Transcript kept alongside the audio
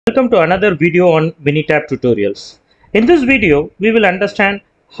Welcome to another video on Minitab tutorials. In this video, we will understand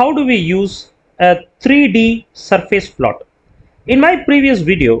how do we use a 3D surface plot. In my previous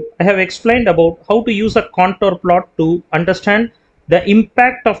video, I have explained about how to use a contour plot to understand the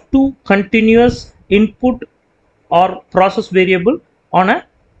impact of two continuous input or process variable on a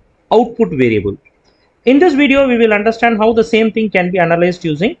output variable. In this video, we will understand how the same thing can be analyzed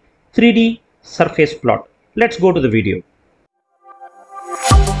using 3D surface plot. Let's go to the video.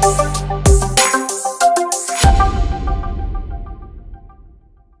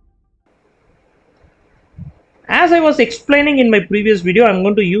 As I was explaining in my previous video, I'm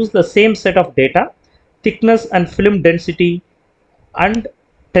going to use the same set of data, thickness and film density and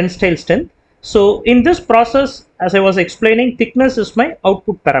tensile strength. So in this process, as I was explaining, thickness is my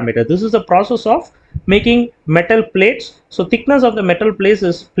output parameter. This is the process of making metal plates. So thickness of the metal plates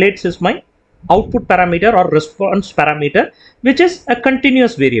is my output parameter or response parameter, which is a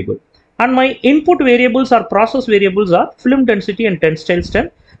continuous variable. And my input variables or process variables are film density and tensile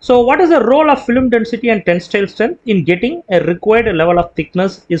strength. So what is the role of film density and tensile strength in getting a required level of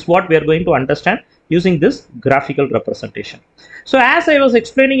thickness is what we are going to understand using this graphical representation. So as I was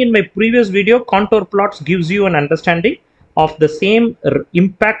explaining in my previous video, contour plots gives you an understanding of the same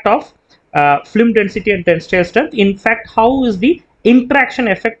impact of film density and tensile strength. In fact, how is the interaction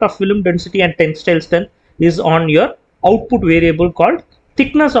effect of film density and tensile strength is on your output variable called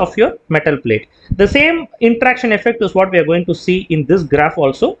thickness of your metal plate. The same interaction effect is what we are going to see in this graph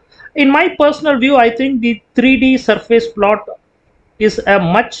also. In my personal view, I think the 3D surface plot is a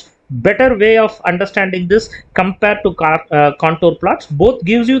much better way of understanding this compared to contour plots. Both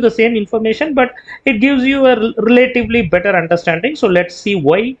gives you the same information, but it gives you a relatively better understanding. So let's see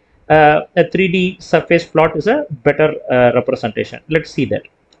why a 3D surface plot is a better representation. Let's see that.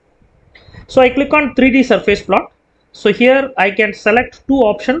 So I click on 3D surface plot. So here I can select two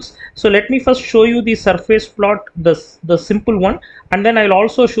options. So let me first show you the surface plot, the simple one, and then I'll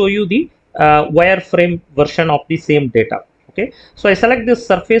also show you the wireframe version of the same data. Okay, so I select this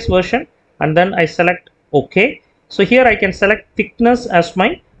surface version and then I select OK. So here I can select thickness as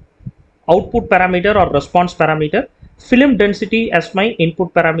my output parameter or response parameter, film density as my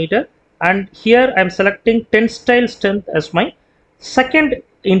input parameter, and here I'm selecting tensile strength as my second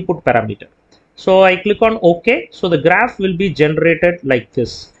input parameter. So I click on OK. So the graph will be generated like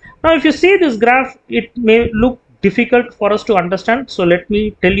this. Now if you see this graph, it may look difficult for us to understand. So let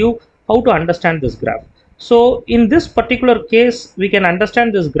me tell you how to understand this graph. So in this particular case, we can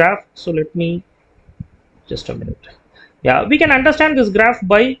understand this graph. So let me just a minute. Yeah, we can understand this graph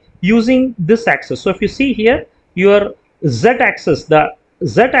by using this axis. So if you see here, your z-axis, the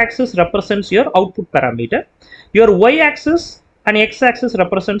z-axis represents your output parameter. Your y-axis and x-axis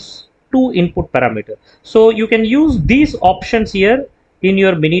represents two input parameter. So you can use these options here in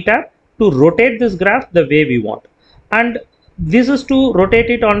your Minitab to rotate this graph the way we want. And this is to rotate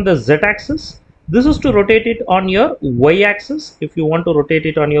it on the z-axis. This is to rotate it on your y-axis if you want to rotate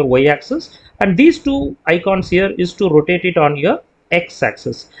it on your y-axis. And these two icons here is to rotate it on your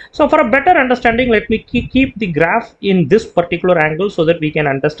x-axis. So for a better understanding, let me keep the graph in this particular angle so that we can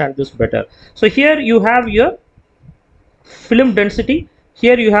understand this better. So here you have your film density.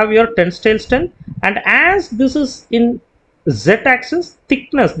 Here you have your tensile strength, and as this is in z-axis,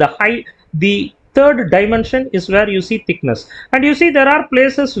 thickness, the third dimension is where you see thickness, and you see there are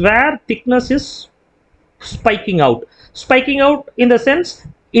places where thickness is spiking out in the sense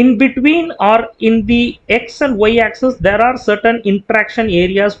in between or in the x and y axis there are certain interaction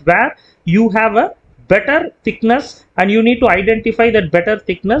areas where you have a better thickness and you need to identify that better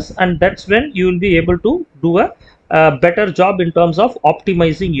thickness, and that's when you will be able to do a better job in terms of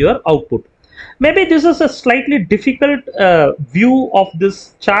optimizing your output. Maybe this is a slightly difficult view of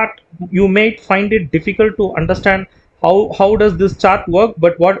this chart. You may find it difficult to understand how does this chart work,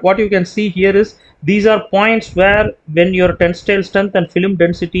 but what you can see here is these are points where when your tensile strength and film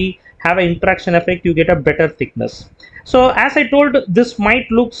density have an interaction effect, you get a better thickness. So as I told, this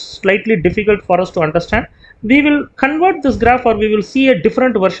might look slightly difficult for us to understand. We will convert this graph, or we will see a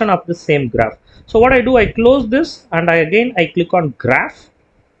different version of the same graph. So what I do, I close this and I click on graph.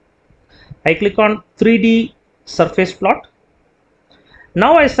 I click on 3D surface plot.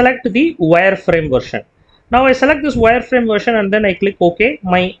 Now I select the wireframe version. Now I select this wireframe version and then I click OK.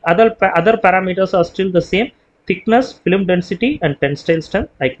 My other parameters are still the same: thickness, film density and tensile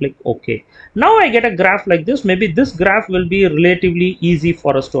strength. I click OK. Now I get a graph like this. Maybe this graph will be relatively easy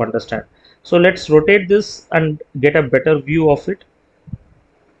for us to understand. So let's rotate this and get a better view of it.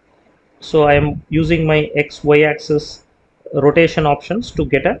 So I am using my x-y axis rotation options to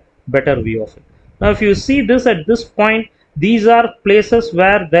get a better view of it. Now if you see this at this point, these are places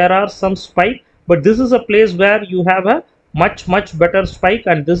where there are some spike, but this is a place where you have a much better spike,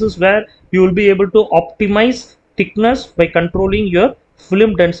 and this is where you will be able to optimize thickness by controlling your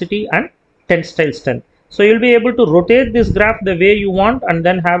film density and tensile strength. So you'll be able to rotate this graph the way you want and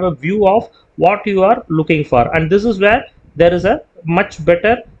then have a view of what you are looking for, and this is where there is a much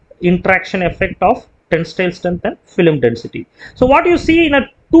better interaction effect of tensile strength and film density. So what you see in a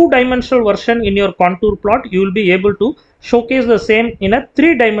two-dimensional version in your contour plot, you will be able to showcase the same in a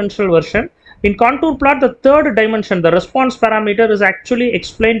three-dimensional version. In contour plot, the third dimension, the response parameter, is actually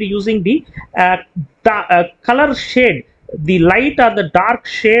explained using the color shade. The light or the dark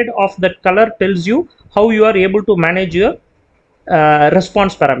shade of that color tells you how you are able to manage your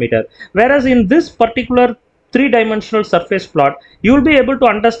response parameter. Whereas in this particular three-dimensional surface plot, you will be able to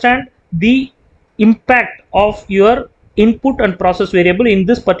understand the impact of your input and process variable. In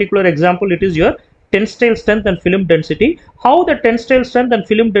this particular example, it is your tensile strength and film density. How the tensile strength and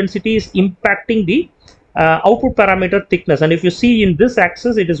film density is impacting the output parameter thickness. And if you see in this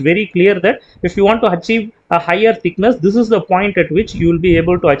axis, it is very clear that if you want to achieve a higher thickness, this is the point at which you will be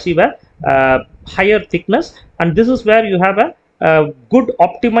able to achieve a higher thickness, and this is where you have a good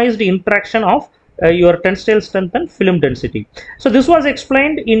optimized interaction of your tensile strength and film density. So this was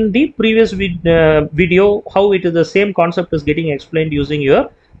explained in the previous video, how it is the same concept is getting explained using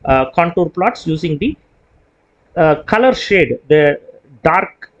your contour plots, using the color shade, the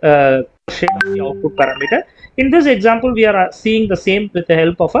dark shade of the output parameter. In this example, we are seeing the same with the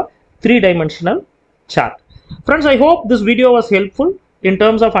help of a three-dimensional chart. Friends, I hope this video was helpful in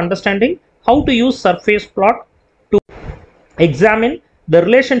terms of understanding how to use surface plot to examine the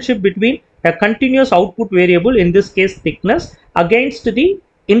relationship between a continuous output variable, in this case thickness, against the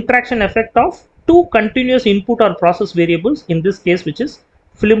interaction effect of two continuous input or process variables, in this case which is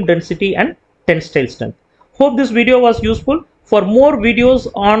film density and tensile strength. Hope this video was useful. For more videos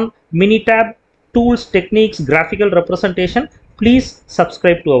on Minitab, tools, techniques, graphical representation, please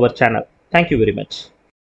subscribe to our channel. Thank you very much.